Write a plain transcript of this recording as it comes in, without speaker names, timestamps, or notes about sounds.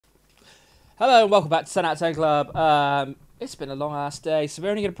Hello and welcome back to 10 out of 10 Club. It's been a long ass day, so we're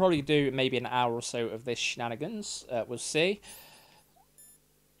only going to probably do maybe an hour or so of this shenanigans. We'll see.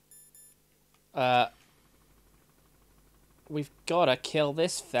 We've got to kill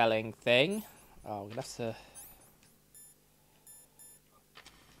this felling thing. Oh, we're going to have to...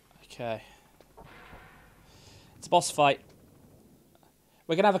 Okay. It's a boss fight.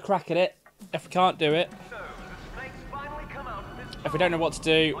 We're going to have a crack at it. If we can't do it, if we don't know what to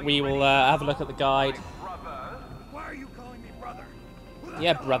do, we will have a look at the guide. Why are you calling me brother?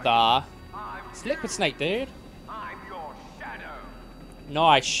 Yeah, brother. It's Liquid Snake, dude. I'm your shadow.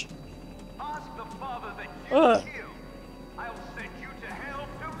 Nice. Ask the father that you killed. I'll send you to hell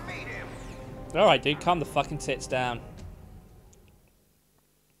to meet him. Alright, dude, calm the fucking tits down.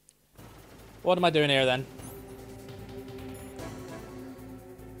 What am I doing here, then?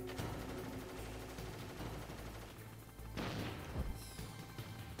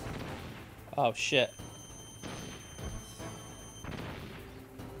 Oh, shit.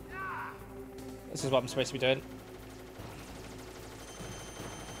 This is what I'm supposed to be doing.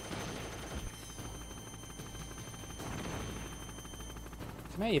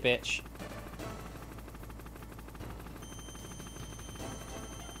 Come here, you bitch.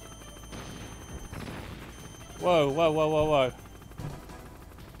 Whoa, whoa, whoa, whoa, whoa.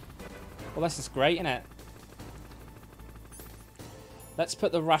 Well, this is great, isn't it? Let's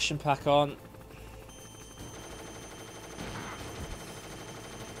put the ration pack on.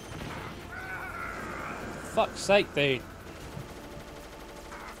 Fuck's sake, dude.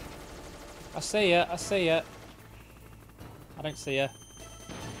 I see ya, I see ya. I don't see ya.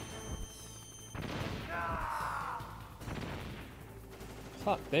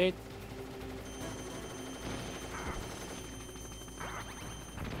 Fuck, dude.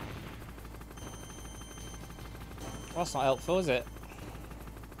 Well, that's not helpful, is it?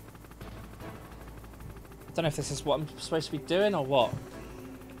 I don't know if this is what I'm supposed to be doing or what.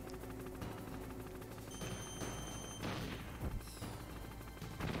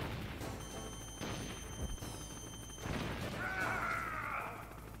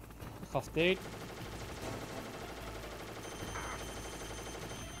 Fuck off, dude.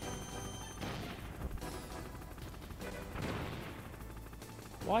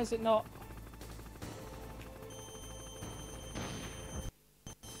 Why is it not?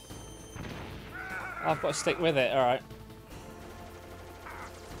 I've got to stick with it, alright.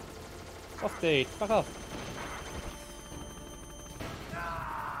 Fuck off, dude. Fuck off.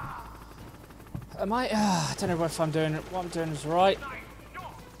 Am I... I don't know if I'm doing... What I'm doing is right.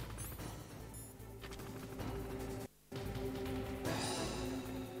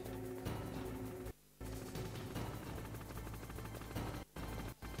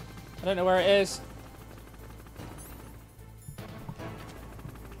 I don't know where it is.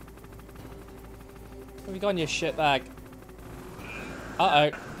 Where have you gone, you shitbag? Uh-oh.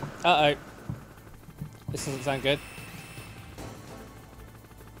 Uh-oh. This doesn't sound good.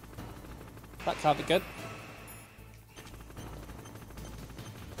 That can't be good.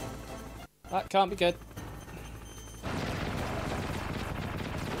 That can't be good.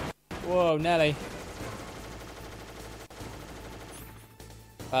 Whoa, Nelly.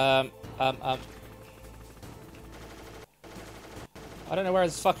 I don't know where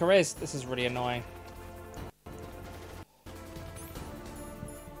this fucker is. This is really annoying.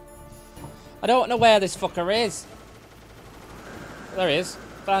 I don't know where this fucker is. There he is.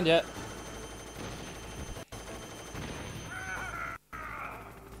 Found you.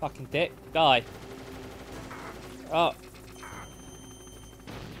 Fucking dick. Die. Oh.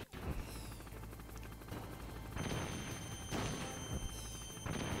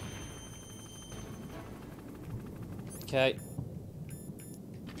 Okay.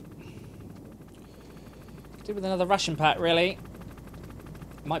 Could do with another ration pack, really.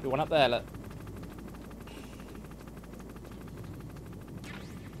 Might be one up there, look.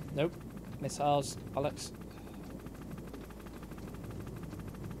 Nope. Missiles, Alex.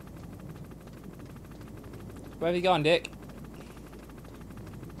 Where have you gone, Dick?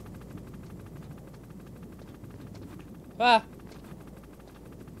 Ah!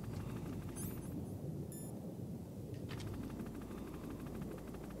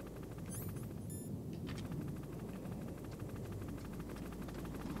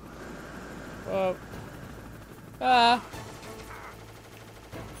 Whoa. Ah!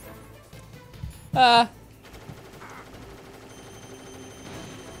 Ah!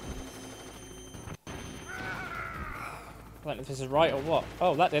 I don't know if this is right or what.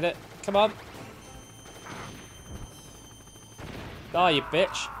 Oh, that did it. Come on. Die, you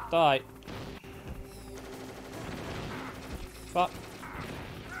bitch. Die. Fuck.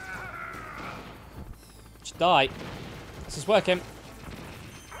 Just die. This is working.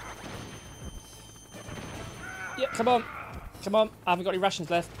 Yeah, come on. Come on. I haven't got any rations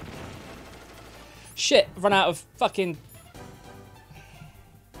left. Shit, I've run out of fucking...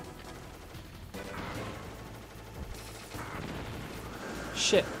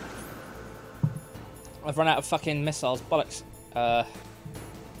 Shit. I've run out of fucking missiles. Bollocks.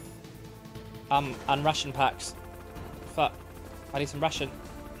 And ration packs. Fuck. I need some ration.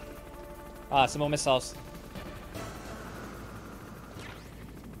 Ah, some more missiles.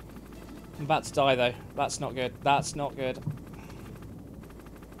 I'm about to die though. That's not good. That's not good.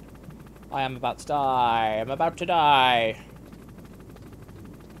 I am about to die. I'm about to die.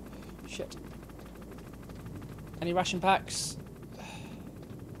 Shit. Any ration packs?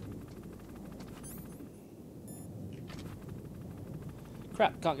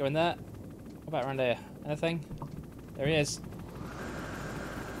 Crap, can't go in there. What about around here? Anything? There he is.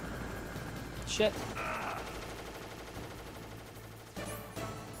 Shit.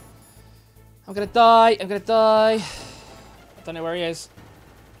 I'm gonna die. I'm gonna die. I don't know where he is.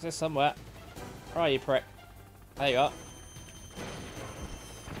 Is there somewhere? Where are you, prick? There you are.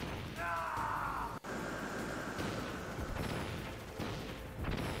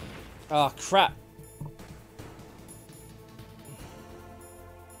 Oh, crap.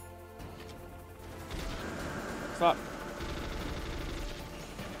 Fuck.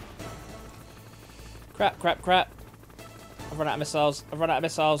 Crap, crap, crap. I've run out of missiles. I've run out of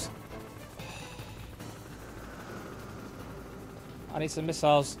missiles. I need some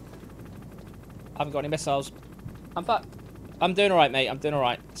missiles. I haven't got any missiles. I'm fucked. I'm doing alright, mate. I'm doing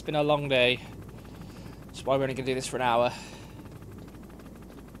alright. It's been a long day. That's why we're only going to do this for an hour.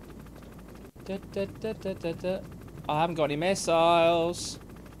 I haven't got any missiles.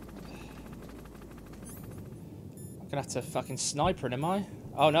 I'm going to have to fucking sniper it, am I?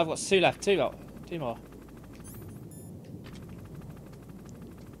 Oh no, I've got 2 left. 2 more.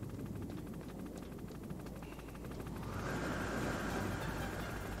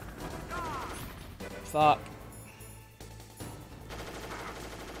 Fuck.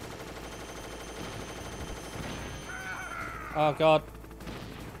 Oh god.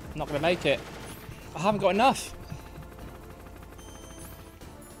 I'm not gonna make it. I haven't got enough.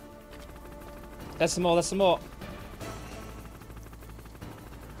 There's some more, there's some more.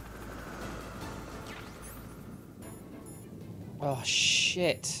 Oh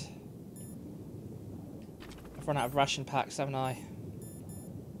shit. I've run out of ration packs, haven't I?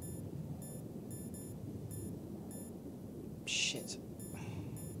 Shit.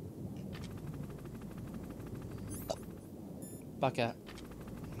 Bugger.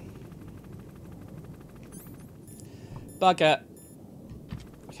 Bugger.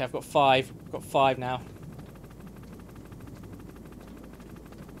 Okay, I've got 5. I've got 5 now.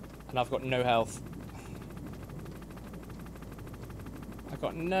 And I've got no health. I've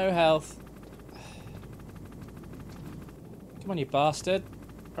got no health. Come on, you bastard.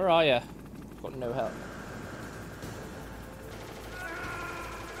 Where are you? I've got no health.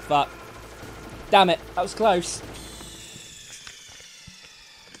 Fuck. Damn it. That was close.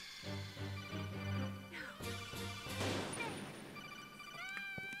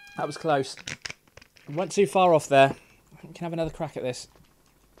 That was close. I went too far off there. We can have another crack at this.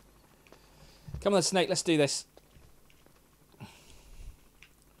 Come on, Snake. Let's do this.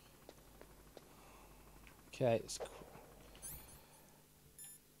 Okay. It's cool.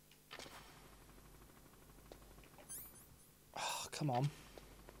 Oh, come on.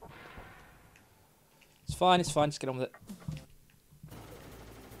 It's fine. It's fine. Just get on with it.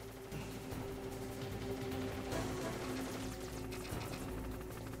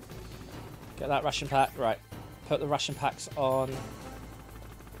 Get that ration pack. Right. Put the ration packs on.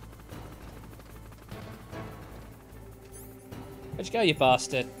 Where'd you go, you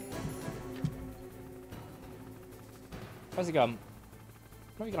bastard? Where's he gone?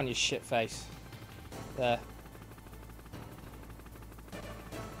 Where have you gone, you shit face? There.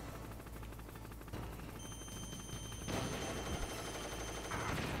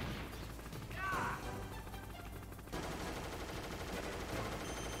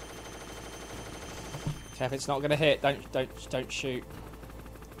 Okay, if it's not gonna hit, don't shoot.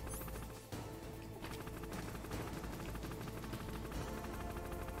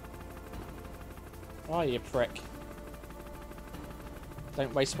 Oh, you prick.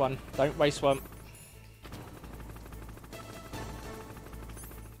 Don't waste one. Don't waste one.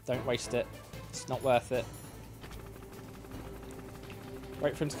 Don't waste it. It's not worth it.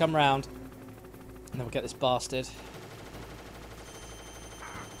 Wait for him to come round. And then we'll get this bastard.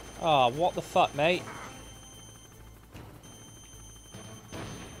 Oh, what the fuck, mate?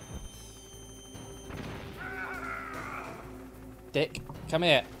 Dick, come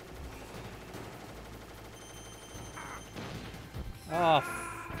here. Oh.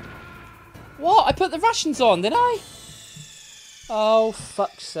 What? I put the rations on, didn't I? Oh,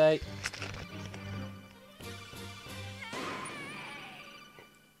 fuck's sake.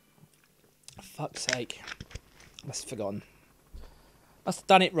 Fuck's sake. Must have forgotten. Must have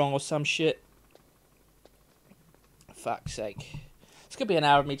done it wrong or some shit. Fuck's sake. It's going to be an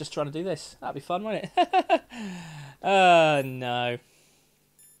hour of me just trying to do this. That'd be fun, wouldn't it? No.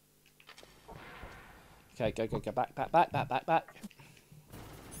 Okay, go. Back.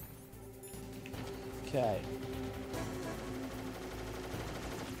 Okay.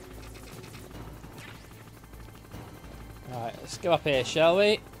 Alright, let's go up here, shall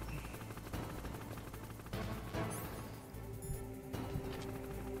we?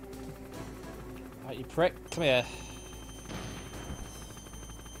 Alright, you prick. Come here.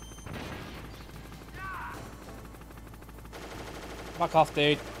 Fuck off,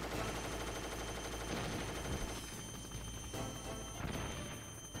 dude.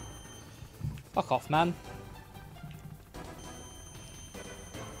 Fuck off, man.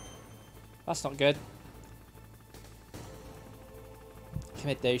 That's not good. Come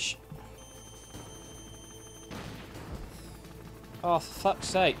here, douche. Oh, for fuck's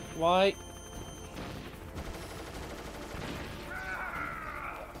sake. Why?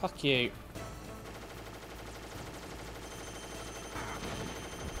 Fuck you.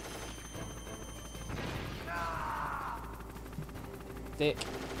 Dick.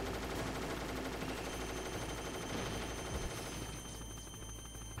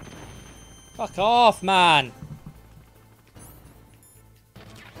 Fuck off, man.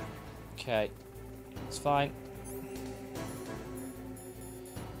 Okay. It's fine.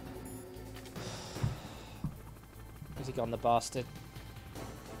 Where's he gone, the bastard?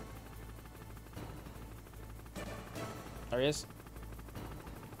 There he is.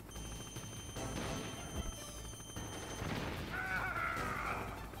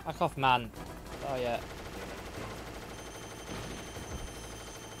 Fuck off, man. Oh, yeah.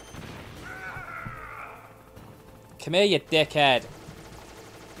 Come here, you dickhead.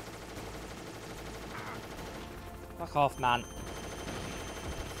 Fuck off, man.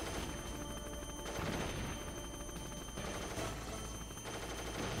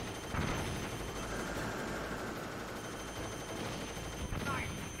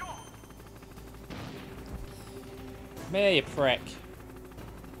 Come here, you prick.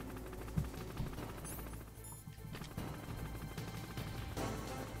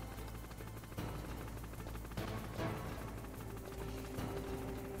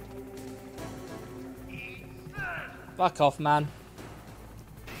 Fuck off, man.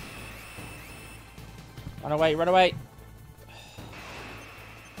 Run away, run away.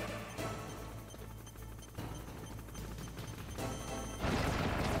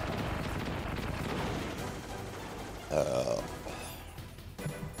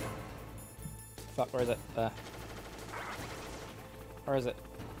 Fuck, where is it? There. Where is it?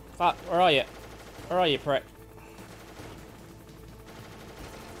 Fuck, where are you? Where are you, prick?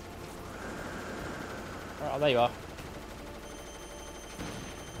 Oh, there you are.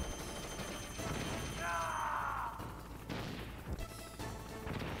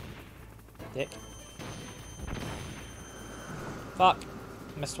 Dick. Fuck.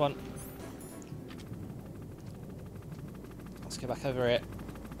 Missed one. Let's go back over it.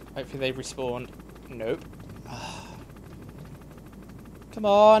 Hopefully they've respawned. Nope. Come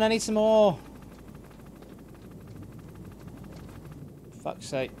on, I need some more. Fuck's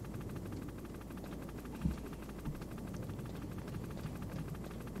sake.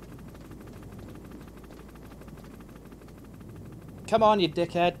 Come on, you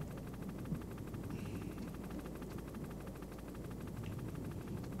dickhead.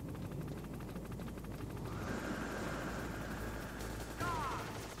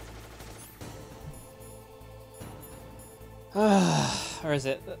 Where is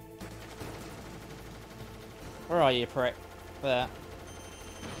it? Where are you, prick? There.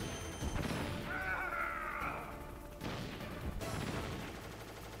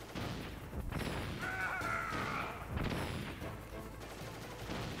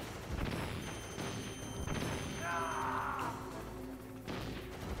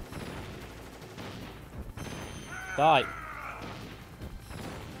 Die.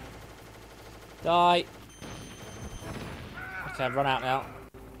 Die. Okay, I've run out now.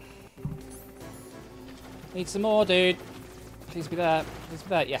 Need some more, dude. Please be there. Please be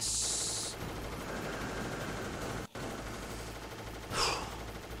there. Yes.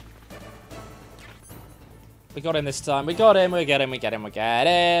 We got him this time. We got him. We get him. We get him. We get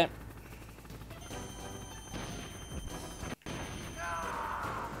it.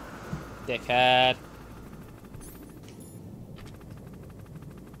 Dickhead.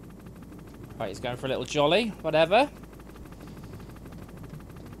 Right, he's going for a little jolly. Whatever.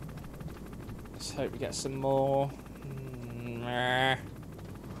 Let's hope we get some more.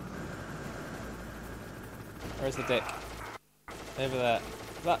 Where's the dick? Over there.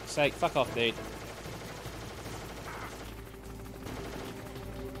 For fuck's sake, fuck off, dude.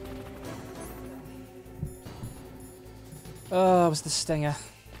 Oh, it was the stinger.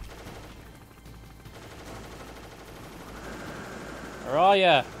 Where are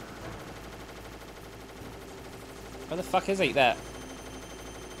ya? Where the fuck is he? There.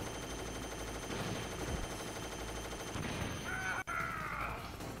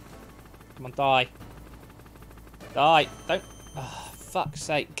 Come on, die. Die. Don't. Oh, fuck's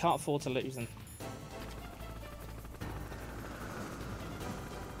sake. Can't afford to lose them.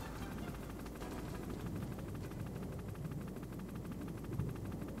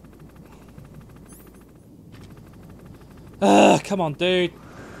 Come on, dude.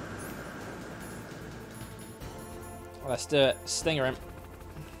 Let's do it. Stinger him.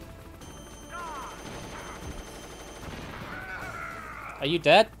 Are you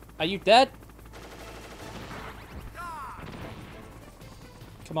dead? Are you dead?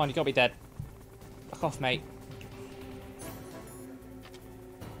 Come on, you gotta be dead. Fuck off, mate.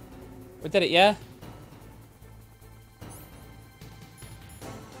 We did it, yeah?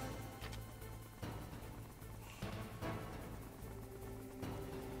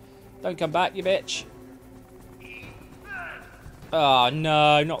 Don't come back, you bitch. Oh,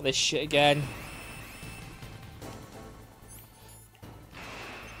 no, not this shit again.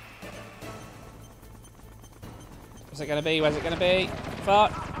 Where's it gonna be? Where's it gonna be?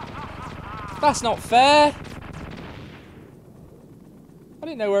 Fuck. That's not fair. I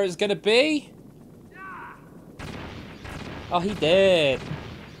didn't know where it was gonna be. Oh, he did.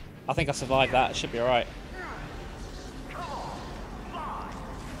 I think I survived that. It should be alright.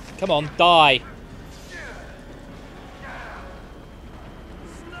 Come on, die.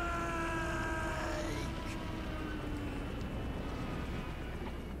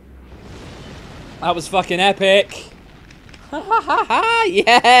 That was fucking epic. Ha ha ha ha!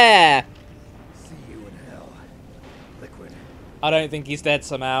 Yeah! See you in hell, Liquid. I don't think he's dead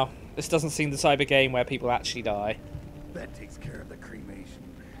somehow. This doesn't seem the type of game where people actually die. That takes care of the cremation.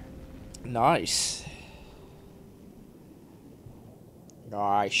 Nice.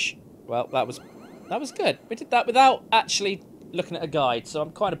 Nice. Well, that was good. We did that without actually looking at a guide, so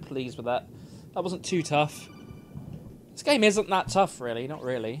I'm kind of pleased with that. That wasn't too tough. This game isn't that tough, really. Not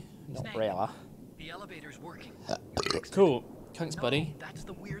really. Not Snake, really. The elevator's working. Cool. Thanks, No, buddy. that's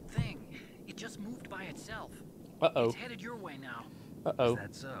the weird thing. It just moved by itself. Uh-oh. It's headed your way now. Uh-oh. Is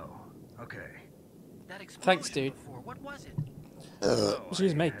that so? Okay. That explosion Thanks, dude. before, what was it?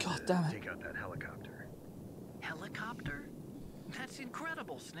 Excuse I me. had God to damn it. Take out that helicopter. Helicopter? That's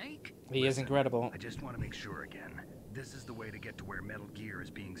incredible, Snake. He is incredible. I just want to make sure again. This is the way to get to where Metal Gear is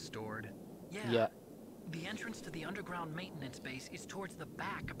being stored. Yeah. The entrance to the underground maintenance base is towards the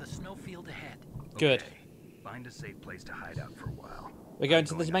back of the snowfield ahead. Good. Okay. Find a safe place to hide out for a while. We're going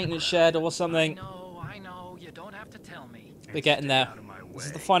to the maintenance shed or something. I know. You don't have to tell me. We're getting there. Out of my This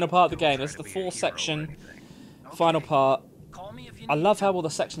is the way. final part of the Don't game. try This is to the be a full hero or section. anything. Final part. Call me if you I need love to. how all the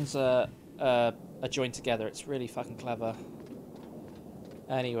sections are joined together. It's really fucking clever.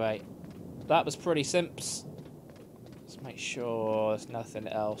 Anyway, that was pretty simps. Let's make sure there's nothing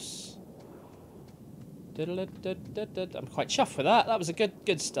else. I'm quite chuffed with that. That was a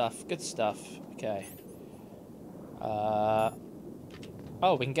good stuff. Good stuff. Okay.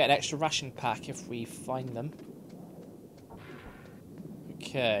 Oh, we can get an extra ration pack if we find them.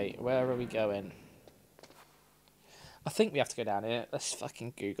 Okay, where are we going? I think we have to go down here. Let's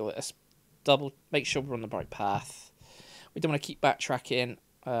fucking Google it. Let's make sure we're on the right path. We don't want to keep backtracking.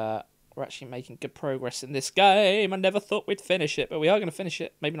 We're actually making good progress in this game. I never thought we'd finish it, but we are going to finish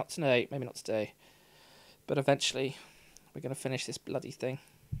it. Maybe not tonight, maybe not today. But eventually, we're going to finish this bloody thing.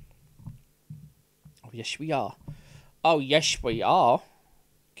 Oh, yes, we are. Oh, yes, we are.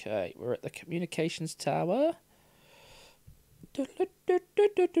 Okay, we're at the communications tower. Right.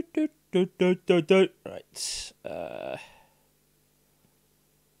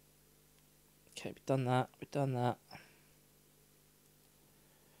 Okay, we've done that. We've done that.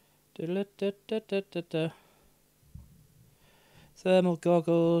 Thermal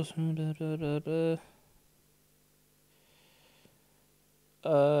goggles.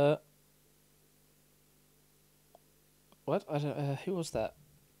 What? I don't. Who was that?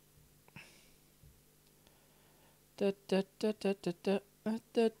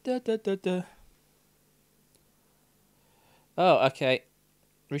 Oh, okay.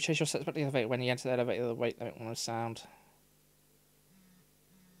 Retrace your steps back to the elevator. When you enter the elevator, the weight limit will sound.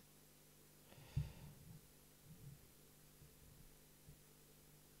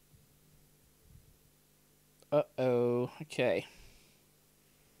 Uh-oh. Okay.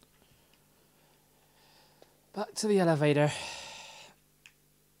 Back to the elevator.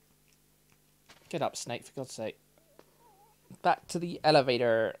 Get up, Snake, for God's sake. Back to the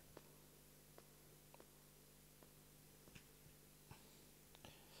elevator.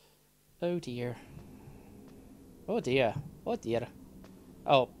 Oh dear. Oh dear. Oh dear.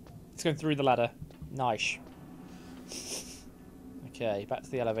 Oh, it's going through the ladder. Nice. Okay, back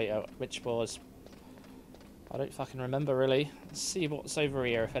to the elevator, which was... I don't fucking remember, really. Let's see what's over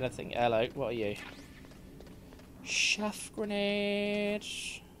here, if anything. Hello, what are you? Chaff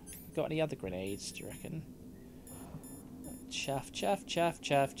grenades. Got any other grenades, do you reckon? Chaff, chaff, chaff,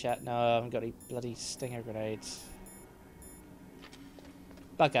 chaff, chaff. No, I haven't got any bloody stinger grenades.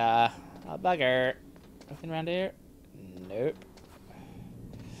 Bugger. A bugger. Nothing around here? Nope.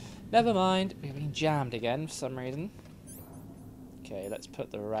 Never mind. We've been jammed again for some reason. Okay, let's put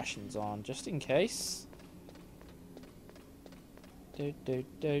the rations on just in case. Alright.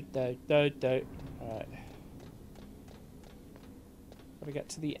 Gotta get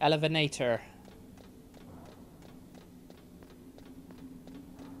to the elevator.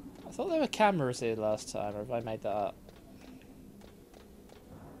 I thought there were cameras here last time, or have I made that up?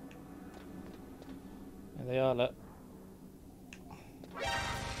 There they are, look.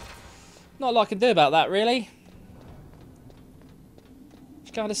 Not a lot I can do about that, really.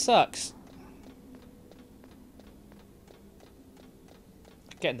 Which kind of sucks.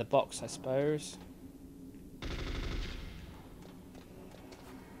 Get in the box, I suppose.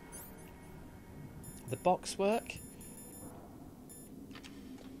 The box work?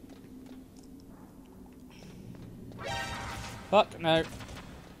 Fuck, no.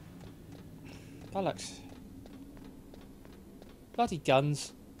 Bollocks. Bloody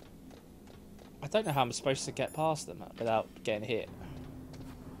guns. I don't know how I'm supposed to get past them without getting hit.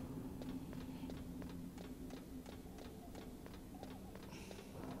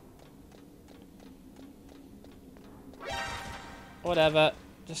 Whatever.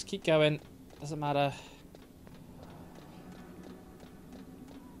 Just keep going. Doesn't matter.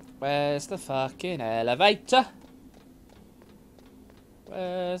 Where's the fucking elevator?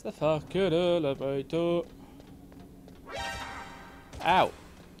 Where's the fucking elevator? Ow.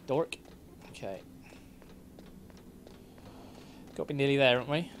 Dork. Okay. Got to be nearly there, aren't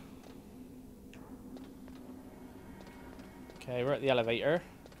we? Okay, we're at the elevator.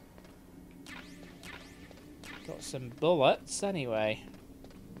 Got some bullets, anyway.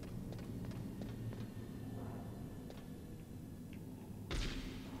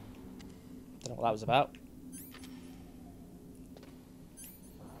 Don't know what that was about.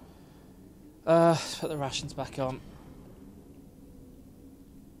 Let's put the rations back on.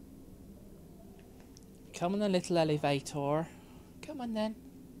 Come on then, little elevator. Come on then.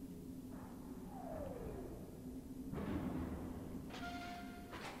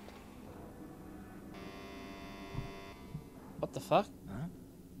 What the fuck? Huh?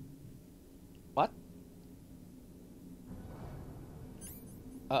 What?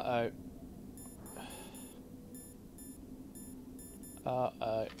 Uh-oh.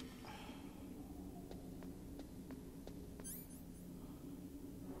 Uh-oh.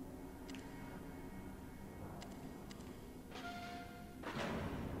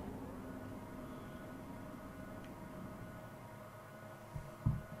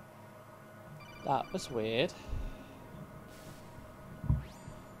 That was weird.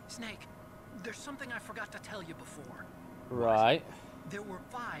 Snake, there's something I forgot to tell you before. Right. There were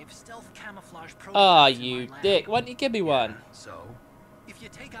 5 stealth camouflage prototypes Ah, in you my lab. dick. Why don't you give me one? So? If you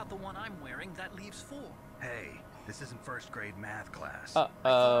take out the one I'm wearing, that leaves 4. Hey, this isn't first grade math class. I thought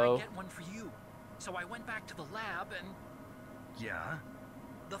Uh-oh. I'd get one for you. So I went back to the lab and Yeah?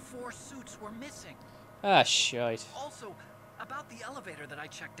 the 4 suits were missing. Ah, shite. Also, about the elevator that I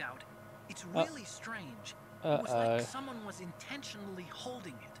checked out, it's really strange. It was Uh-oh. like someone was intentionally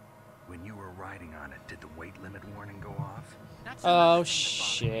holding it. When you were riding on it, did the weight limit warning go off? That's another Oh, thing that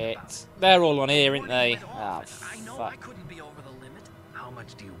bothered me about shit. it. They're all on here, The aren't warning they? went Oh, off, and I know I fuck. couldn't be over the limit. How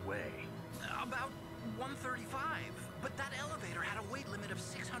much do you weigh? About 135. But that elevator had a weight limit of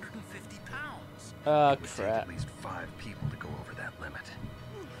 650 pounds. Oh, It would take crap. at least 5 people to go over that limit.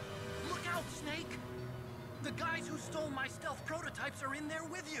 Look out, Snake! The guys who stole my stealth prototypes are in there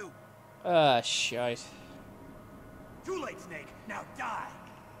with you. Ah, shite. Too late, Snake. Now die.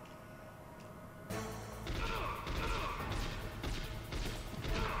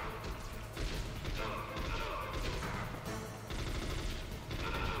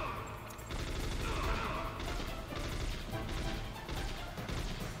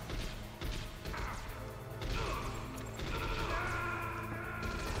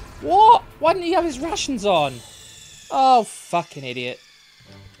 What? Why didn't he have his rations on? Oh, fucking idiot.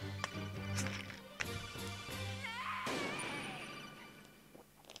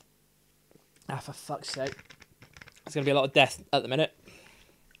 Ah, for fuck's sake. There's going to be a lot of death at the minute.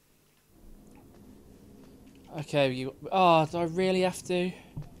 Okay, you... Oh, do I really have to?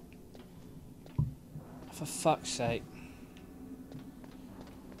 For fuck's sake.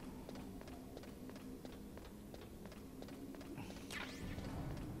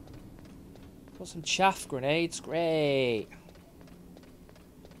 Got some chaff grenades. Great.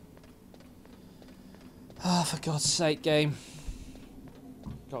 Oh, for God's sake, game.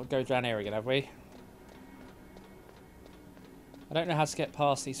 Got to go down here again, have we? I don't know how to get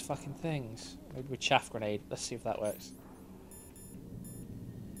past these fucking things. Maybe with chaff grenade. Let's see if that works.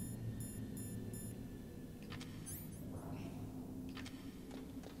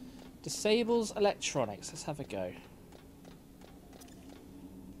 Disables electronics. Let's have a go.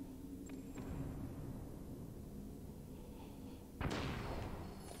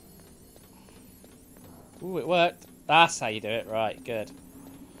 Ooh, it worked. That's how you do it. Right, good.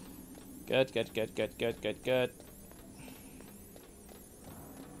 Good, good, good, good, good, good, good.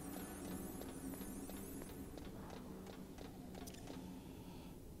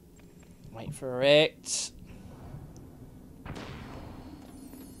 Wait for it.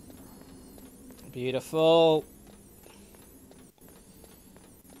 Beautiful.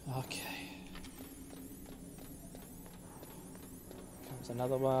 Okay. Comes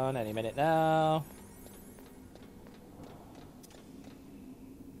another one any minute now.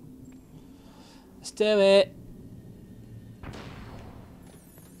 Let's do it.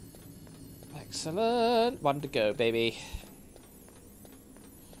 Excellent. One to go, baby.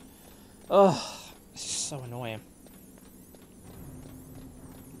 Oh, this is so annoying.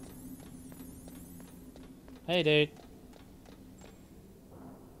 Hey, dude.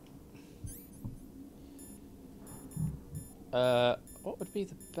 What would be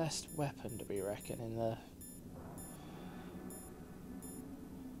the best weapon, do we reckon, in the...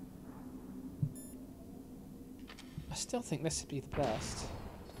 I still think this would be the best.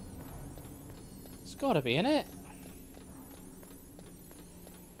 It's gotta be, innit?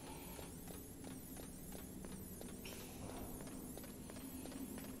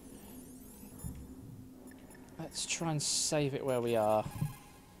 Let's try and save it where we are.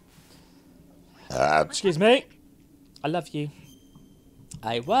 Excuse me. I love you.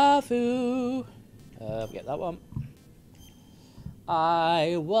 I love you. We get that one.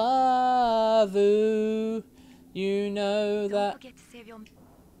 I love you. You know that. Don't forget to save your...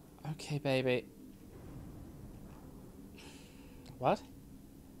 Okay, baby. What?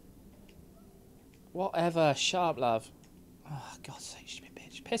 Whatever. Shut up, love. Oh, God's sake, stupid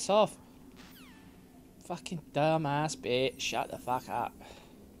bitch. Piss off. Fucking dumbass bitch. Shut the fuck up.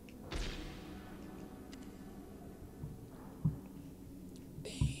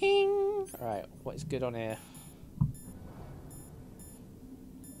 Bing. Alright, what is good on here?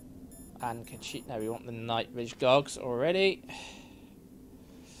 And can she... No, we want the night vision goggles already.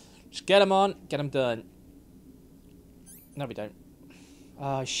 Just get them on. Get them done. No, we don't.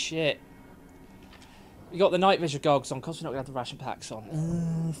 Oh, shit. We got the night vision goggles on because we're not going to have the ration packs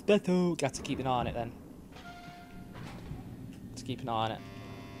on. Better. Got to keep an eye on it then. Let's keep an eye on it.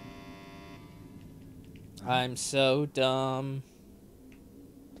 I'm so dumb.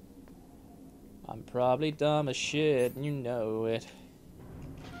 I'm probably dumb as shit, and you know it.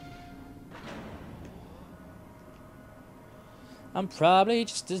 I'm probably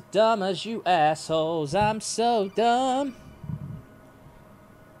just as dumb as you assholes. I'm so dumb.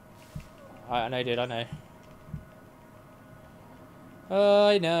 I know, dude, I know.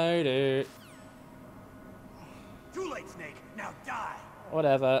 I know, dude. Too late, Snake. Now die.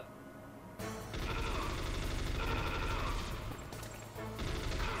 Whatever.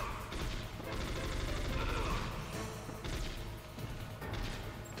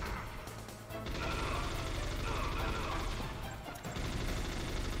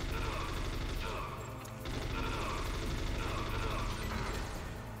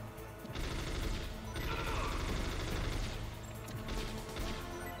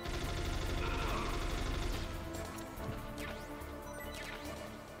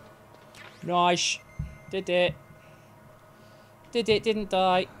 Nice. Did it. Did it, didn't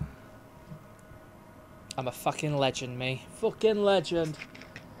die. I'm a fucking legend, me. Fucking legend.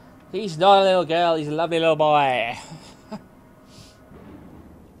 He's not a little girl, he's a lovely little boy. And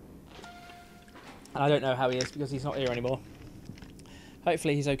I don't know how he is because he's not here anymore.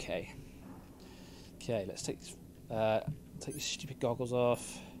 Hopefully he's okay. Okay, let's take these stupid goggles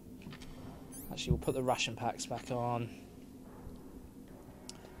off. Actually, we'll put the ration packs back on.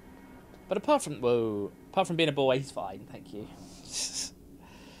 But apart from being a boy, he's fine. Thank you.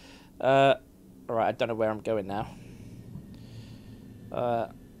 All right, I don't know where I'm going now.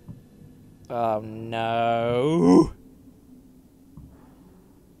 Oh no.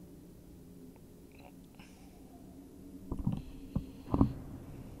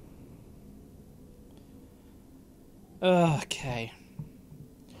 Okay.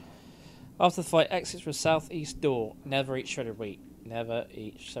 After the fight, exits from southeast door. Never eat shredded wheat. Never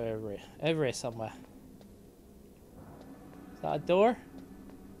eat shredded wheat. Over here somewhere. Is that a door?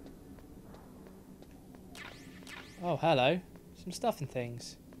 Oh, hello. Some stuff and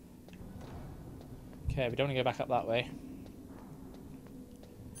things. Okay, we don't want to go back up that way.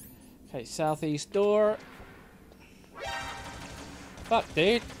 Okay, southeast door. Fuck,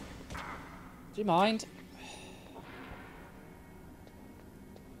 dude. Do you mind?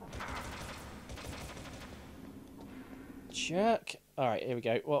 Jerk. Alright, here we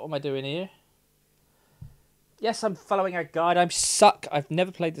go. What am I doing here? Yes, I'm following our guide. I'm suck. I've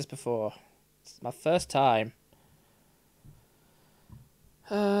never played this before. It's my first time.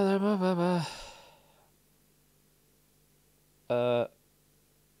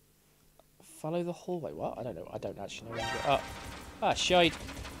 Follow the hallway. What? I don't know. I don't actually know where I'm going. Oh. Ah, shite.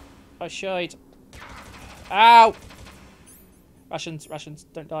 Oh, shite. Ow! Rations, rations.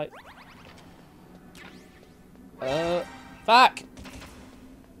 Don't die. Fuck!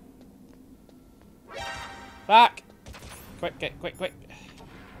 Fuck! Quick, get quick, quick.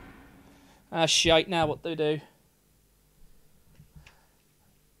 Ah, shite. Now what do I do?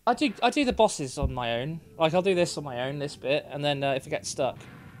 I do the bosses on my own. Like, I'll do this on my own, this bit, and then if I get stuck.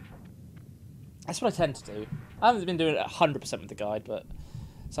 That's what I tend to do. I haven't been doing it 100% with the guide, but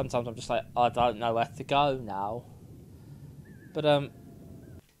sometimes I'm just like, I don't know where to go now. But, I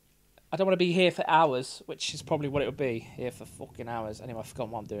don't want to be here for hours, which is probably what it would be. Here for fucking hours. Anyway, I've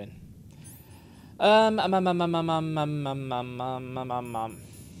forgotten what I'm doing.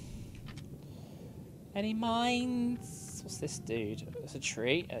 Any mines? What's this dude? It's a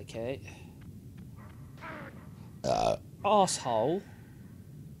tree. Okay. Arsehole.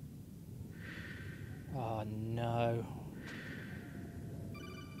 Oh no.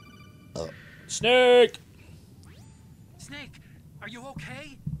 Snake! Snake, are you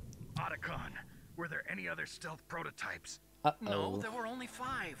okay? Otacon, were there any other stealth prototypes? No, there were only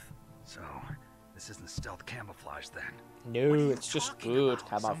 5. So, this isn't stealth camouflage then. No, What are you it's just talking good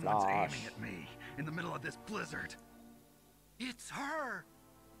about? Someone's camouflage. aiming at me in the middle of this blizzard. It's her.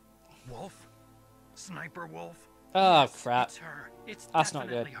 Wolf? Sniper Wolf? Oh Yes, crap. It's her. It's That's not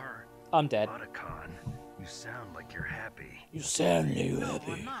definitely good. her. I'm dead. Otacon, you sound like you're happy. You sound new No,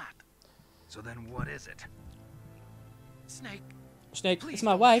 happy. I'm not. So then what is it? Snake, Snake, please it's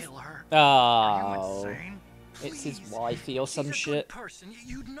my don't wife. kill her. Are you Oh. insane? It's his Please. wifey or some She's a shit. good person.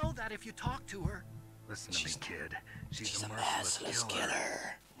 You'd know that if you talked to her. Listen to me, kid. She's She's a a merciless merciless killer.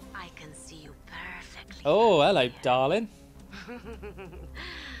 killer. I can see you perfectly. Oh, hello, darling.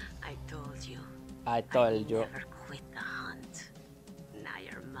 I told you. I told you. Never quit the hunt. Now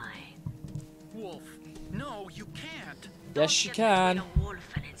you're mine. Wolf, no, you can't. Yes, you Don't get can. between a wolf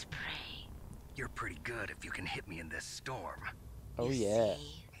and its prey. You're pretty good if you can hit me in this storm. Oh, You yeah.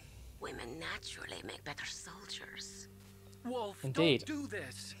 see, women naturally make better soldiers. Wolf, Indeed. don't do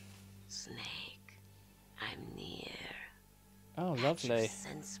this. Snake, I'm near. Oh, Can't you lovely.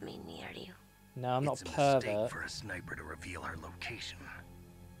 sense me near you? No, I'm not It's a a mistake pervert. for a sniper to reveal her location.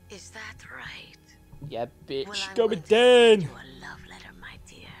 Is that right? Yeah, bitch. Well, I'm Go going with to send Dan. you a love letter, my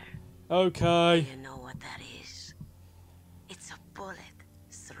dear. Okay. You know what that is? It's a bullet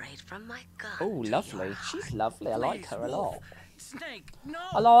straight from my gun. Oh, to lovely. your She's heart. lovely. I like Please, her a Wolf. lot. Snake, no.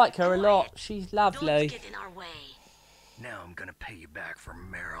 I like her a Quiet. lot. She's Don't lovely. get in our way. Now I'm gonna pay you back for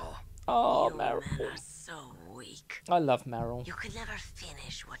Meryl. Oh, You men Meryl. are so weak. I love Meryl. You can never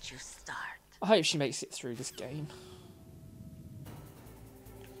finish what you start. I hope she makes it through this game.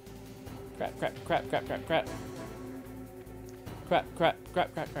 Crap, crap, crap, crap, crap, crap. Crap, crap,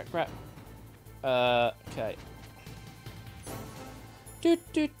 crap, crap, crap, crap. Okay.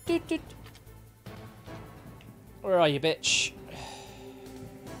 Doot, doot, doot, doot. Where are you, bitch?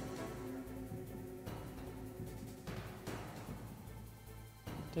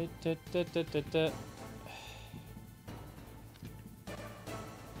 Doot, doot, doot, doot, doot, doot.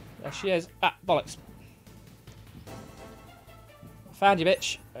 There she is. Ah, bollocks. Found you,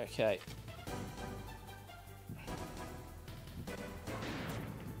 bitch. Okay.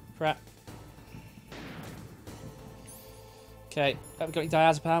 Crap. Okay. Have we got any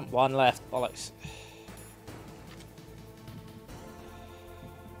diazepam? One left. Bollocks.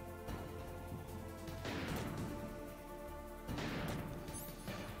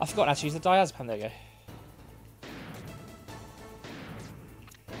 I forgot how to use the diazepam. There you go.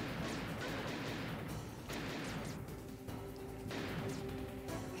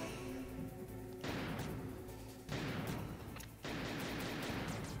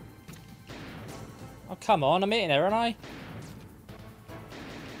 Oh, come on. I'm hitting her, aren't I?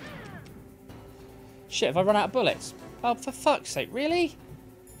 Shit, have I run out of bullets? Oh, for fuck's sake. Really?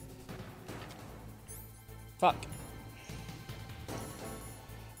 Fuck.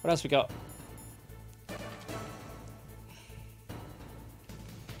 What else we got?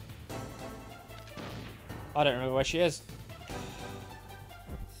 I don't remember where she is.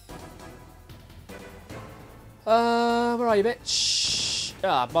 Where are you, bitch?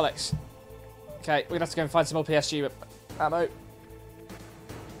 Ah, bollocks. Okay, we're gonna have to go and find some more PSG ammo.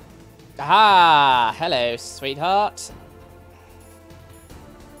 Aha! Hello, sweetheart.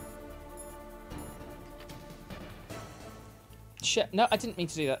 Shit, no, I didn't mean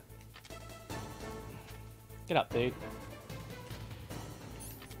to do that. Get up, dude.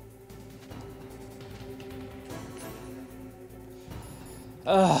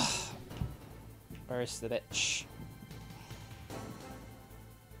 Ugh. Where is the bitch?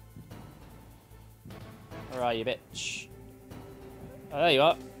 Where are you, bitch? Oh, there you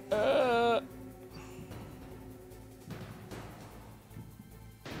are.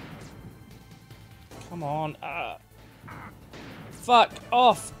 Come on. Fuck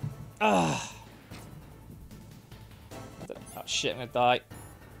off. Oh shit, I'm gonna die.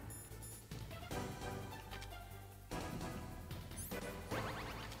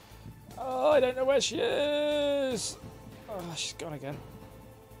 Oh, I don't know where she is. Oh, she's gone again.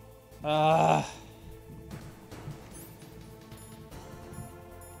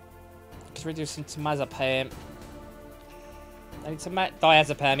 Could we do some temazepam? I need some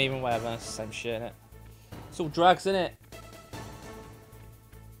diazepam, even whatever. It's the same shit, innit? It's all drugs, innit?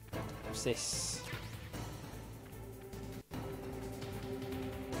 What's this?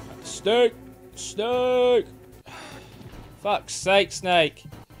 Snake! Snake! Fuck's sake, Snake!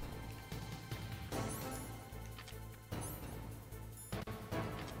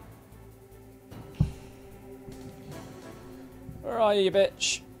 Where are you,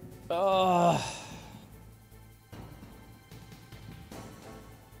 bitch? Oh.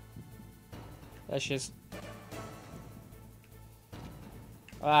 There she is.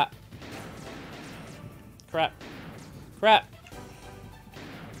 Ah. Crap. Crap.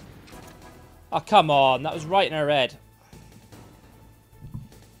 Oh, come on. That was right in her head.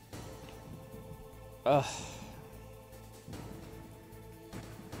 Ugh.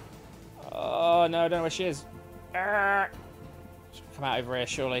 Oh, no, I don't know where she is. She'll come out over here,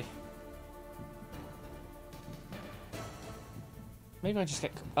 surely. Maybe I just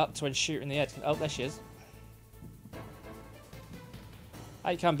get up to and shoot her in the head. Oh, there she is.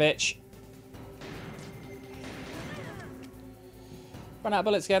 Out you come, bitch. Run out of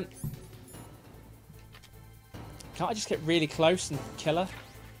bullets again. Can't I just get really close and kill her?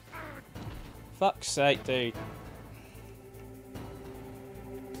 Fuck's sake, dude.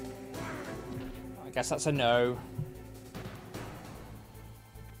 I guess that's a no.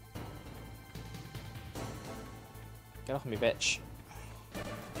 Get off me, bitch.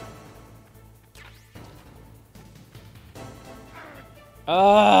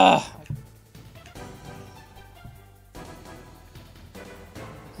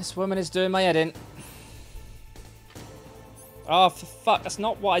 This woman is doing my head in. Oh, for fuck, that's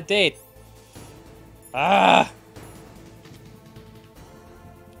not what I did. Where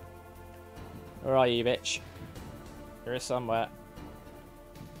are you, bitch? Here is somewhere.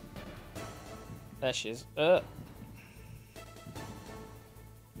 There she is.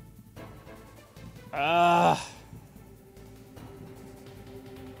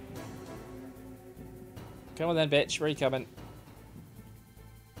 Come on then, bitch. Where are you coming?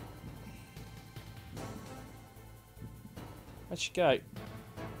 Where'd she go?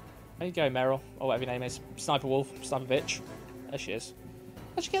 There you go, Meryl. Or whatever your name is. Sniper Wolf. Sniper bitch. There she is.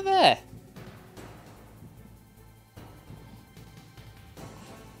 How'd you get there?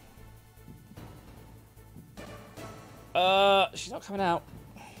 She's not coming out.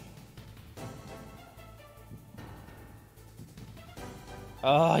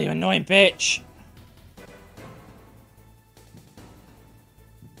 Oh, you annoying bitch.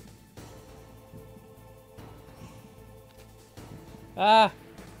 I've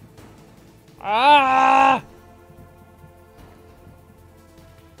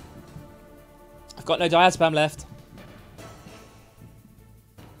got no diazepam left.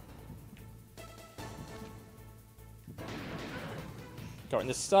 Got her in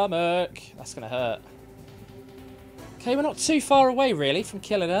the stomach. That's gonna hurt. Okay, we're not too far away, really, from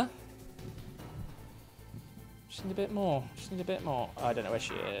killing her. Just need a bit more. Just need a bit more. I don't know where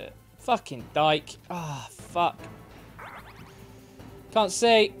she is. Fucking dyke. Ah, fuck. Can't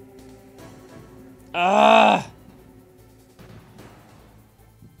see. Ah!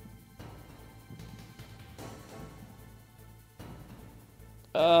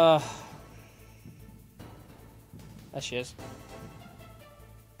 There she is.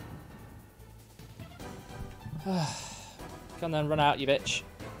 Come on, run out, you bitch.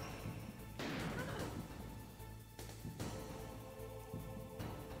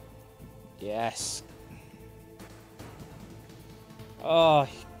 Yes. Oh,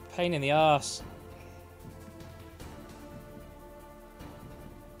 pain in the arse.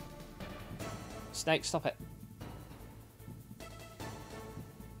 Snake, stop it.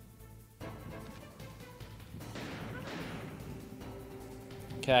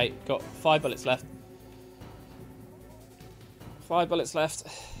 Okay, got 5 bullets left. 5 bullets left.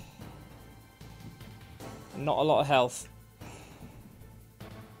 Not a lot of health.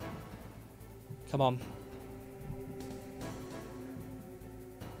 Come on.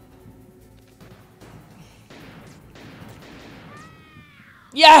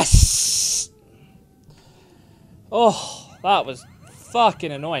 Yes! Oh, that was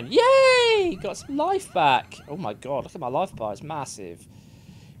fucking annoying. Yay! Got some life back. Oh my god, look at my life bar. It's massive.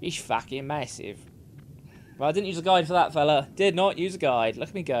 It's fucking massive. Well, I didn't use a guide for that, fella. Did not use a guide. Look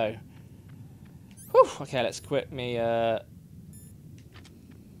at me go. Whew. Okay, let's quit me that,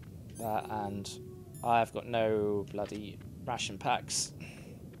 and I've got no bloody ration packs.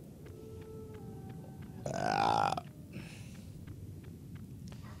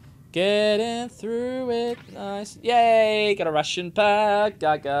 Getting through it nice. Yay, got a ration pack.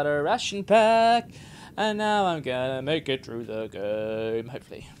 I got a ration pack. And now I'm gonna make it through the game,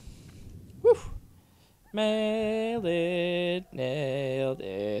 hopefully. Woo! Nailed it, nailed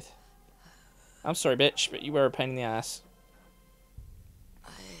it. I'm sorry, bitch, but you were a pain in the ass.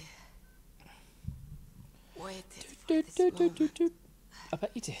 Waited for this moment. I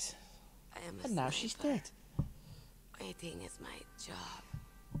bet you did. I am a And now she's sniper. dead. Waiting is my job.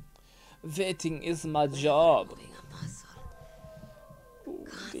 Waiting is my job. Moving a muscle. Oh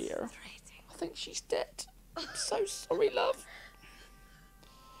dear. Concentrating. I think she's dead. I'm so sorry, love.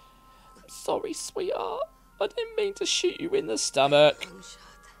 I'm sorry, sweetheart. I didn't mean to shoot you in the stomach. One shot.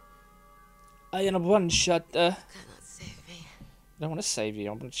 I am a one-shot. Cannot save me. I don't want to save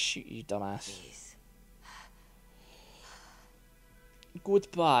you. I'm going to shoot you, dumbass. Please.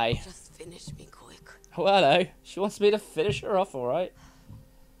 Goodbye. Just finish me quick. Oh, hello. She wants me to finish her off, alright?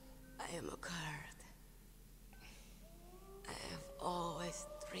 I am a Kurd. I have always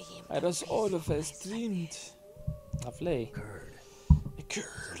dreamed. I was of all peaceful of us place like dreamed. this. Lovely. Kurd. A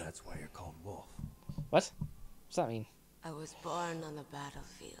Kurd. So that's why you're called Wolf. What? What's that mean? I was born on the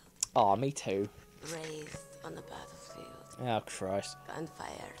battlefield, Oh, me too. raised on the battlefield. Oh, Christ.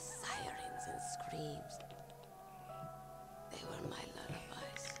 Gunfire, sirens, and screams. They were my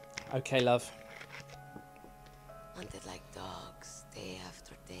lullabies. Okay, love. Hunted like dogs, day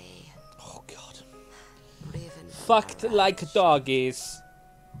after day. Oh, God. Driven from Fucked the like ravage. doggies.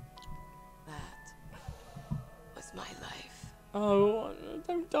 That was my life. Oh,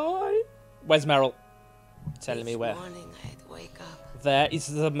 don't die. Where's Meryl? Telling me Each where. morning I'd wake up There is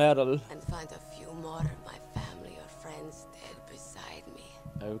the Meryl. and find a few more of my family or friends dead beside me.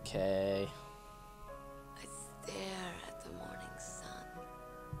 Okay. I'd stare at the morning sun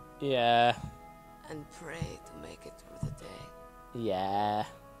Yeah. and pray to make it through the day. Yeah.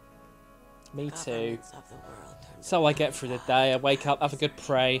 Me too. Governments of the world turned So I a get blind through the eye. day, I wake up, have a good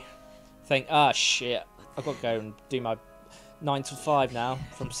pray, think, ah, shit, I've got to go and do my 9 till 5 now,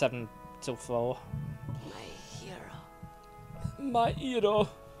 from 7 till 4. My hero. My hero.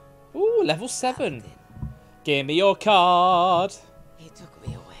 Ooh, level 7. Captain. Give me your card. He took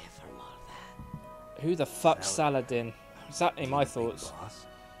me away from all that. Who the fuck's Saladin? Exactly my Big thoughts. boss.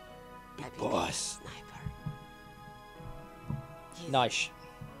 I became a boss. sniper. He's Nice.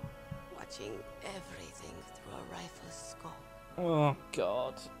 watching everything through a rifle's scope. Oh,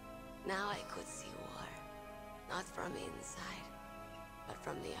 God. Now I could see war, not from inside, but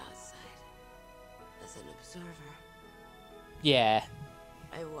from the outside, as an observer. Yeah.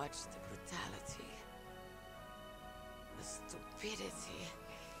 I watched the brutality, the stupidity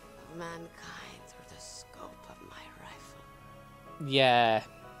of mankind through the scope of my rifle. Yeah.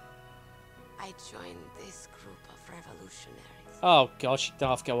 I joined this group of revolutionaries. Oh, God, she don't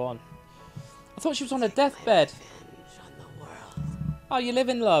have to go on. I thought she was on her Take my deathbed. revenge on the world. Oh, you live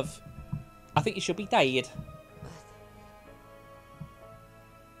in love. I think you should be dead.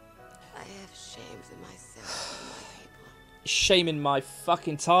 I have shamed myself and my people. shaming my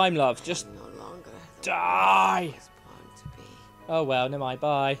fucking time, love. Just I'm no longer the die. I was born to be. Oh well, never mind.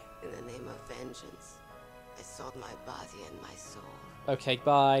 Bye. In the name of vengeance, I sold my body and my soul. Okay,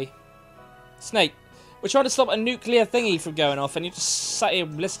 bye. Snake, we're trying to stop a nuclear thingy from going off, and you just sat here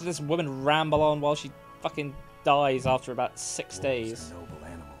listening to this woman ramble on while she fucking dies after about 6 days. Wolves are noble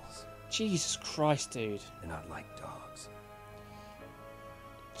animals. Jesus Christ, dude. They're not like dogs.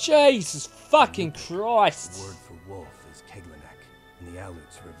 Jesus fucking The Christ. word for wolf is Keglenek, and the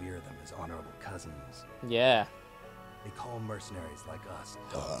Aleuts revere them as honorable cousins. Yeah. They call mercenaries like us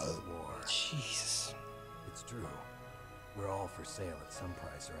dogs of war. Jesus. It's true. We're all for sale at some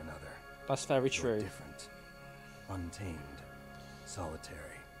price or another. That's very You're true. different. Untamed. Solitary.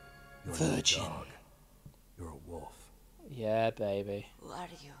 You're Virgin. no dog. You're a wolf. Yeah, baby. Who are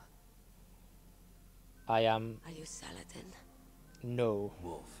you? I am Are you Saladin? no.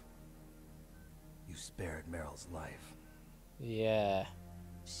 Wolf. You spared Meryl's life. Yeah.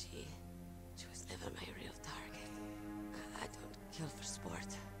 She was never my real target. I don't kill for sport.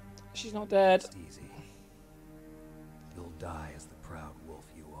 She's not dead. Rest easy. You'll die as the proud wolf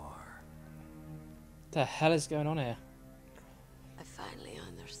you are. The hell is going on here? I finally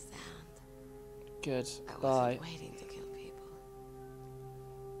understand. Good. I wasn't Bye. waiting to kill people.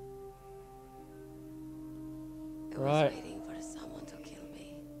 I Right. was waiting for someone to kill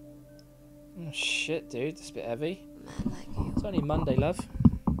me. Oh, shit, dude. This is a bit heavy. A man like you. It's only Monday, love.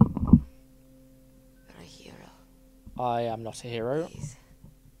 You're a hero. I am not a hero. Please.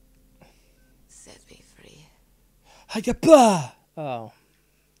 Set me free. Hiya-bah! Oh.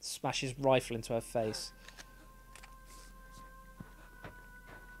 Smash his rifle into her face.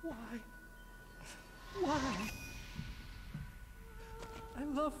 Why? Why? I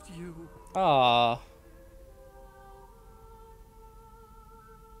loved you. Ah.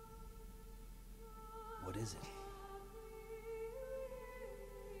 What is it?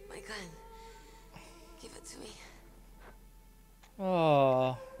 My gun. Give it to me.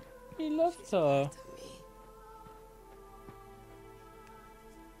 Oh. He loved her. To me.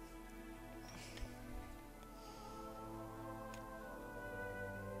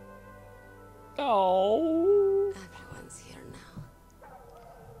 Oh. Everyone's here now.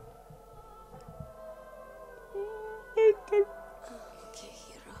 Okay,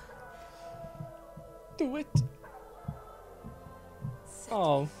 hero. Do it. Set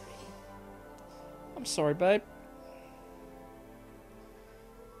Oh. me free. I'm sorry, babe.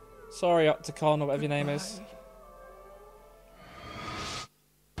 Sorry, Octacon, or whatever your name is.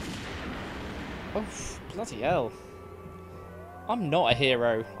 Oh, bloody hell. I'm not a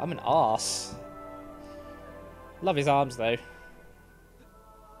hero. I'm an arse. Love his arms, though.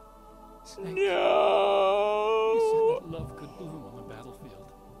 Snake, No! you said that love could bloom on the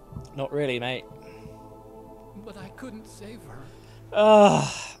battlefield, Not really, mate. but I couldn't save her.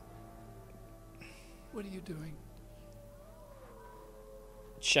 Ah, What are you doing?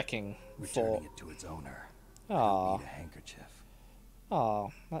 checking Returning for. it to its owner. Ah, Need a handkerchief.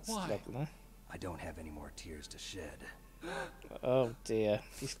 oh, that's Why? lovely. I don't have any more tears to shed. Oh dear,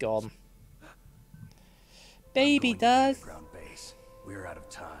 he's gone. I'm Baby going to the does. underground base. We're out of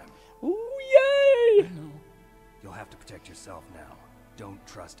time. Ooh, yay! I know. You'll have to protect yourself now. Don't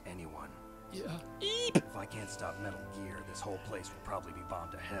trust anyone. Yeah. If I can't stop Metal Gear, this whole place will probably be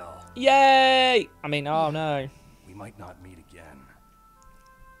bombed to hell. Yay! I mean, oh no. We might not meet again.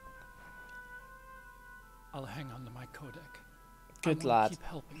 I'll hang on to my codec. Good I wanna lad. Keep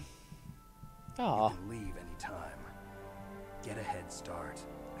helping. You Ah, can leave anytime. Get a head start.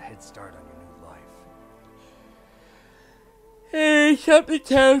 A head start on your new life. hey, something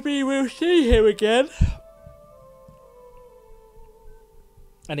tells me we'll see him again.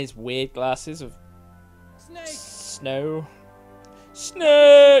 And his weird glasses of Snake, snow. what Snake!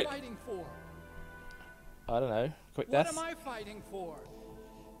 are you fighting for? I don't know. Quick What death. am I fighting for?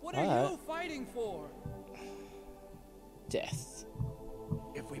 What are Alright. you fighting for? Death.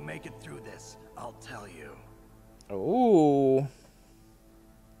 If we make it through this, I'll tell you. Ooh.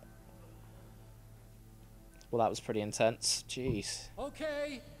 Well, that was pretty intense. Jeez.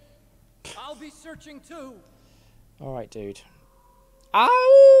 Okay. I'll be searching too. All right, dude. Ow!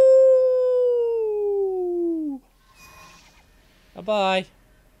 Bye-bye.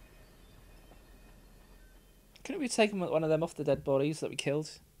 Couldn't we take one of them off the dead bodies that we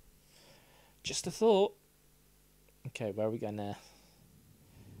killed? Just a thought. Okay, where are we going now?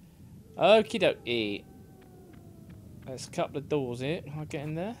 Okie dokie. There's a couple of doors here. I'll get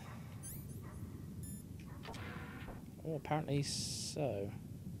in there. Oh, apparently so.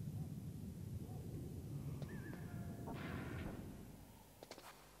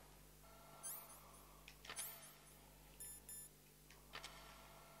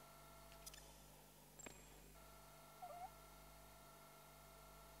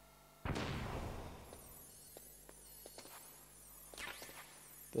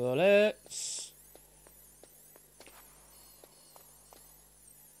 Bullets.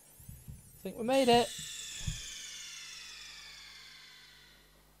 I think we made it.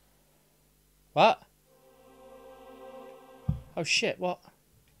 What? Oh shit, what?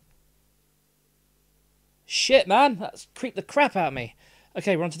 Shit, man! That's creeped the crap out of me.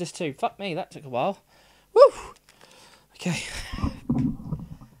 Okay, we're on to this too. Fuck me, that took a while. Woo! Okay.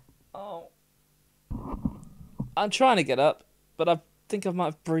 Oh. I'm trying to get up, but I think I might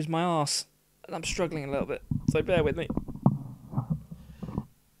have bruised my arse. And I'm struggling a little bit, so bear with me.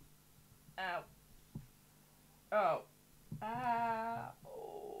 Ow. Oh. Ow.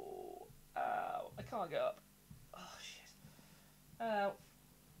 Oh. Ow. I can't get up. Oh, shit. Ow.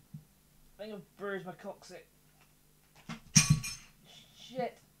 I think I've bruised my coccyx.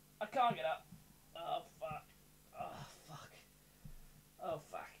 Shit. I can't get up. Oh, fuck. Oh, fuck. Oh,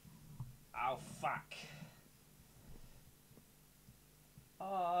 fuck. Oh, fuck.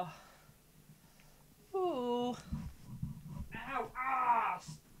 Oh. Ooh. Ow. Ah.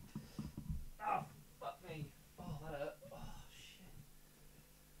 Oh, fuck me. Oh, that hurt. Oh, shit.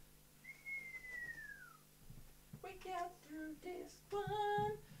 We got through this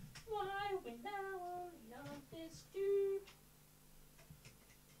one. Why we now only on this two?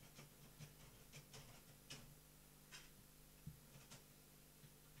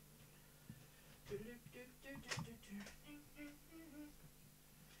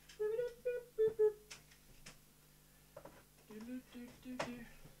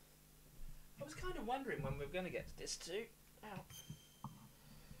 I was kind of wondering when we were going to get to this too. Ow.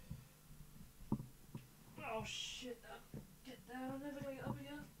 Oh shit, get down, never gonna get up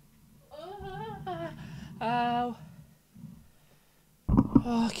again. Ow.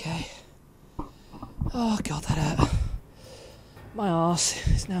 Okay. Oh god, that hurt. My arse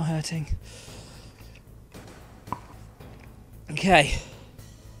is now hurting. Okay.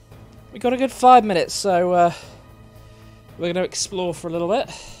 We got a good 5 minutes, so we're gonna explore for a little bit.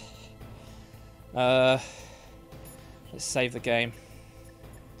 Let's save the game.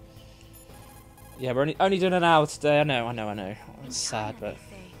 Yeah, we're only doing an hour today. I know. It's sad, but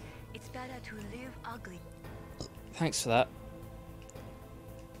It's better to live ugly. thanks for that.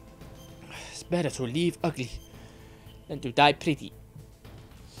 It's better to live ugly than to die pretty.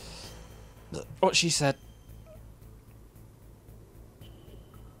 What she said.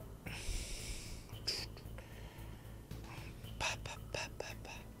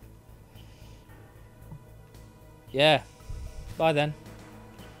 Yeah. Bye then.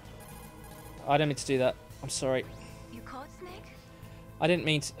 I didn't mean to do that. I'm sorry. You caught Snake? I didn't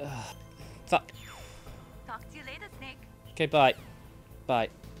mean to. Fuck. Talk to you later, Snake. Okay, bye. Bye.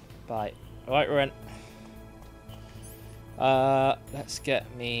 Bye. Alright, we're in. Let's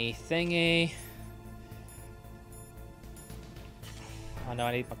get me thingy. I know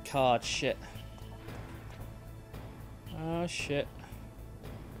I need my card. Shit. Oh, shit.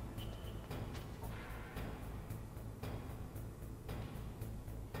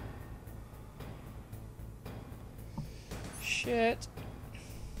 Shit.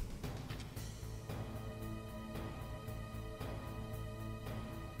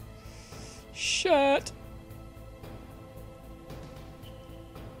 Shit.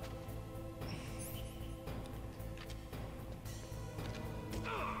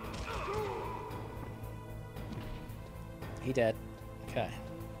 He dead. Okay.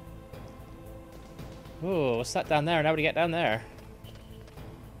 Ooh, what's that down there? How would he get down there?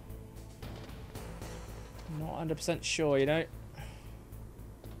 Not 100% sure, you know.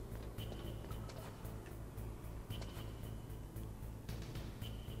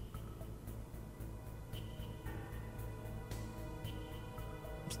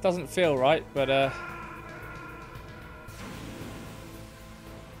 This doesn't feel right, but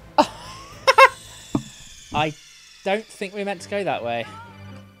I don't think we meant to go that way.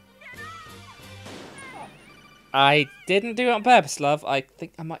 I didn't do it on purpose, love. I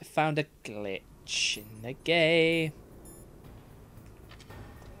think I might have found a glitch in the game.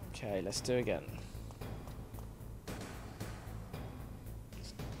 Okay, let's do it again.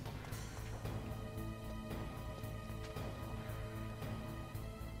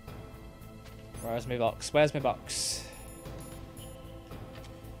 Where's my box? Where's my box?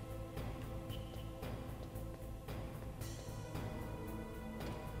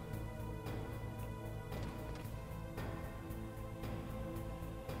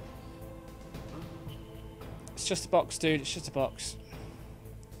 It's just a box, dude. It's just a box.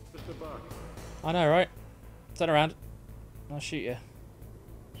 Just a box. I know, right? Turn around. I'll shoot you.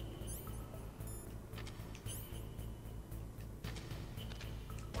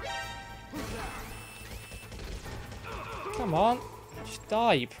 Come on. Just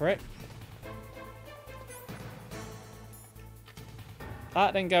Die, you prick.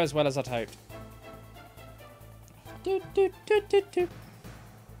 That didn't go as well as I'd hoped. Do, do, do, do, do.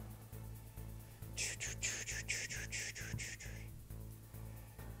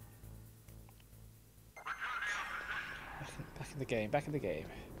 Back in the game, back in the game.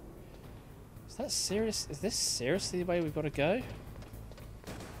 Is that serious? Is this seriously the way we've got to go?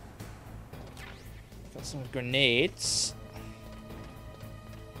 Got some grenades.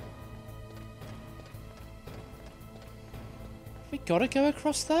 We gotta go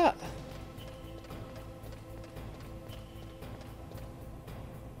across that.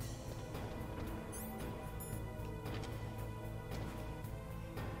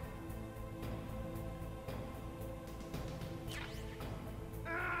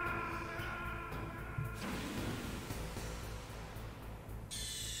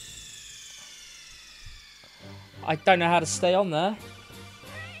 I don't know how to stay on there.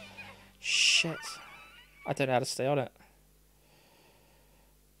 Shit. I don't know how to stay on it.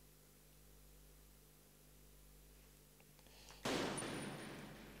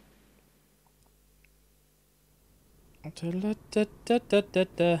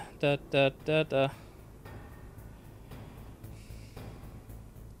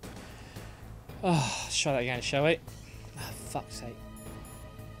 Oh, let's try that again, shall we? Oh, fuck's sake.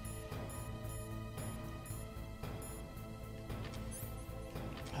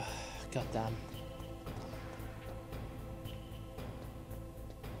 God damn.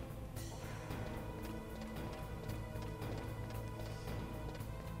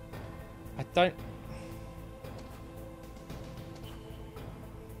 I don't...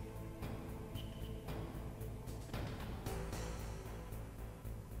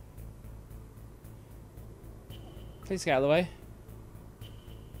 Please get out of the way.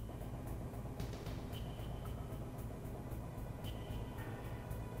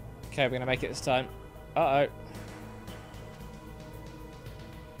 Okay, we're gonna make it this time. Uh-oh.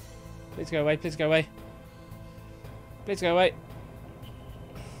 Please go away, please go away. Please go away.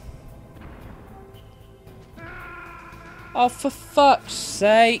 Oh, for fuck's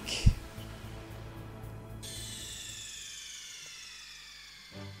sake.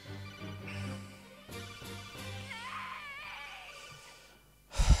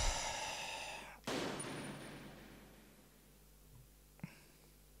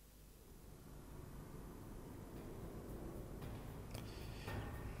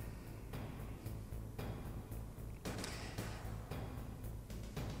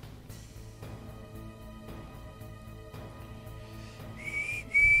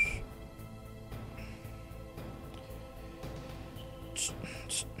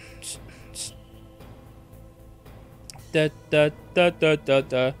 Da da da da da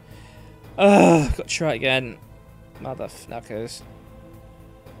da. Ugh, got to try it again. Motherfuckers.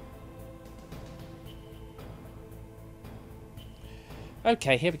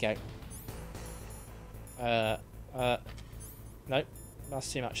 Okay, here we go. Nope.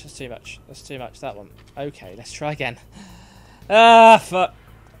 That's too much, that's too much. That's too much, that one. Okay, let's try again. Ah, fuck.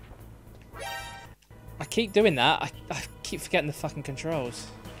 I keep doing that. I keep forgetting the fucking controls.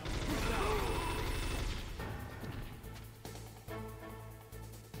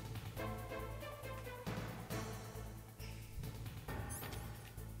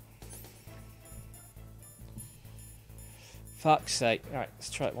 Fuck's sake. Alright,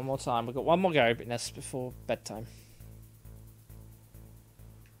 let's try it one more time. We've got one more go, but that's before bedtime.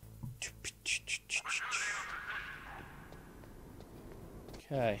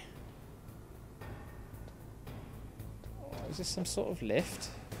 Okay. Oh, is this some sort of lift?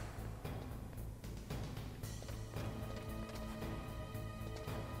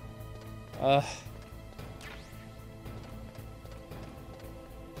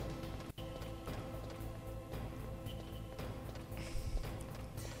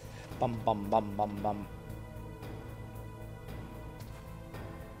 Bum bum bum bum bum.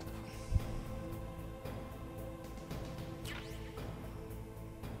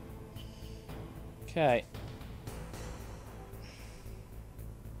 Okay.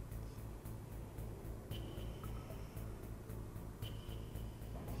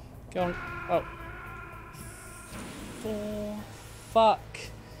 Go on. Oh. For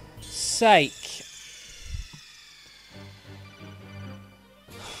fuck's sake.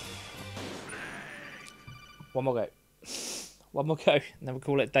 One more go. One more go, and then we'll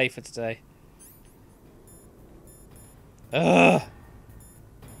call it a day for today. Ugh!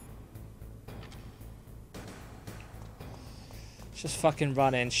 Just fucking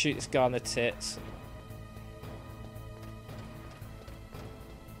run in, shoot this guy on the tits.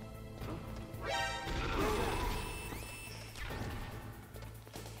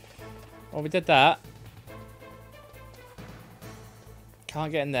 Well, we did that.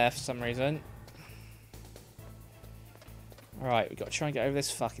 Can't get in there for some reason. Alright, we've got to try and get over this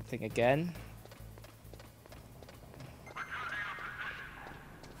fucking thing again.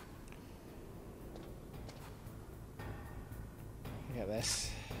 Look at this.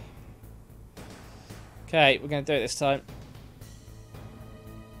 Okay, we're going to do it this time.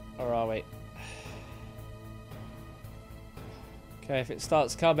 Or are we? Okay, if it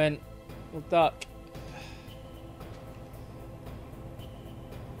starts coming, we'll duck.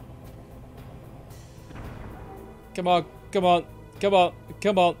 Come on, come on, come on,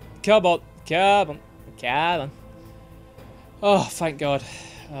 come on, come on, come on, come on. Oh, thank God.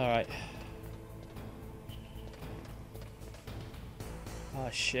 Alright. Oh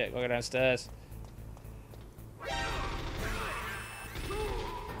shit, gotta go downstairs.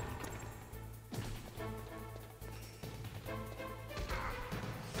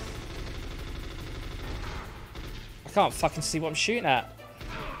 I can't fucking see what I'm shooting at.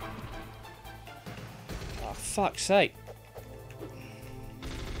 Oh, fuck's sake.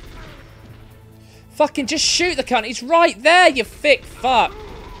 Fucking just shoot the cunt. He's right there, you thick fuck.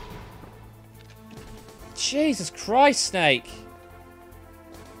 Jesus Christ, Snake.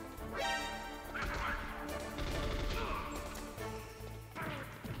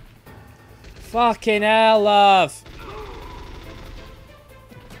 Fucking hell, love.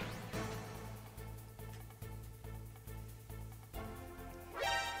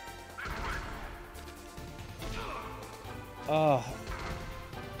 Oh.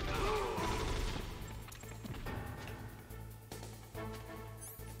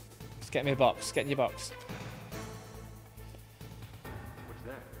 Just get me a box. Get in your box. What's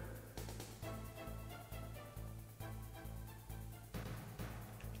that?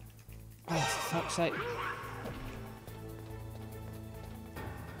 Oh, for fuck's sake.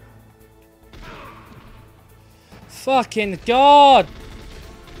 Fucking God!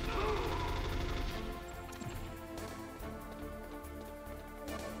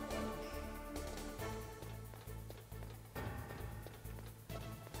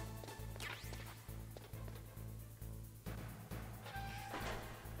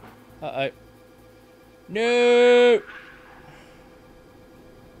 Uh-oh. No!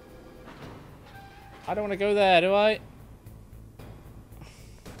 I don't want to go there, do I?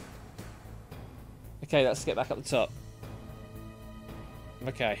 Okay, let's get back up the top.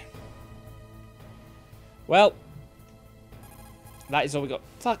 Okay. Well. That is all we got.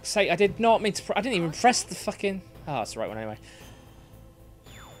 Fuck's sake, I did not mean to... I didn't even press the fucking... Oh, that's the right one anyway.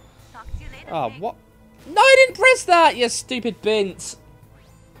 Talk to you later, Oh, Snake. what? No, I didn't press that, you stupid bint.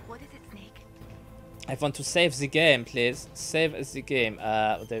 What is it, Snake? I want to save the game, please. Save the game.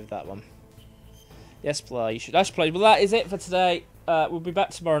 We'll do that one. Yes, play. You should dash play. Well, that is it for today. We'll be back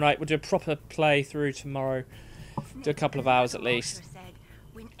tomorrow night. We'll do a proper playthrough tomorrow. Do a couple of hours at least.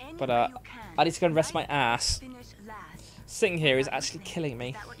 But I need to go and rest my ass. Sitting here is actually killing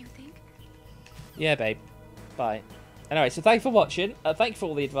me. Yeah, babe. Bye. Anyway, so thank you for watching. Thank you for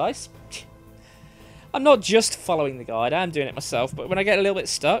all the advice. I'm not just following the guide. I'm doing it myself. But when I get a little bit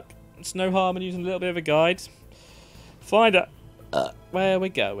stuck, it's no harm in using a little bit of a guide. Find out where we're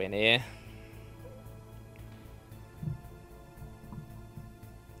going here.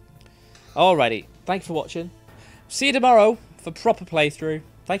 Alrighty, thank you for watching. See you tomorrow for proper playthrough.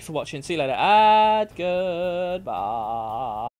 Thank you for watching. See you later and goodbye.